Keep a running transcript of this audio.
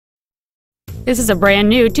This is a brand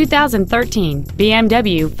new 2013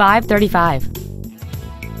 BMW 535.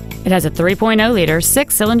 It has a 3.0-liter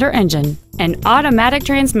 6-cylinder engine, an automatic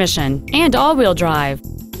transmission, and all-wheel drive.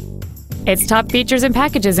 Its top features and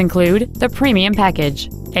packages include the Premium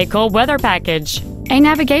Package, a cold weather package, a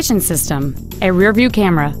navigation system, a rear-view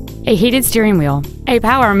camera, a heated steering wheel, a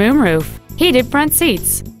power moonroof, heated front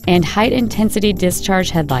seats, and high-intensity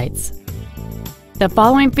discharge headlights. The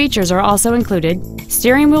following features are also included: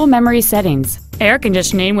 steering wheel memory settings, air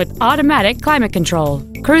conditioning with automatic climate control,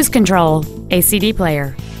 cruise control, a CD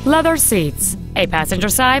player, leather seats, a passenger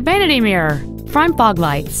side vanity mirror, front fog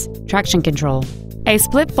lights, traction control, a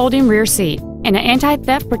split folding rear seat, and an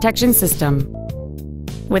anti-theft protection system.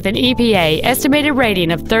 With an EPA estimated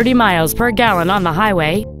rating of 30 miles per gallon on the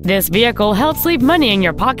highway, this vehicle helps leave money in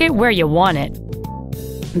your pocket where you want it.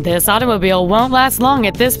 This automobile won't last long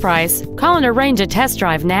at this price. Call and arrange a test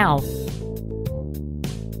drive now.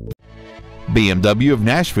 BMW of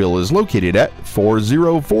Nashville is located at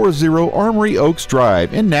 4040 Armory Oaks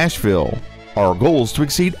Drive in Nashville. Our goal is to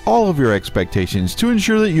exceed all of your expectations to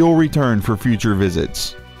ensure that you'll return for future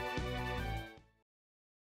visits.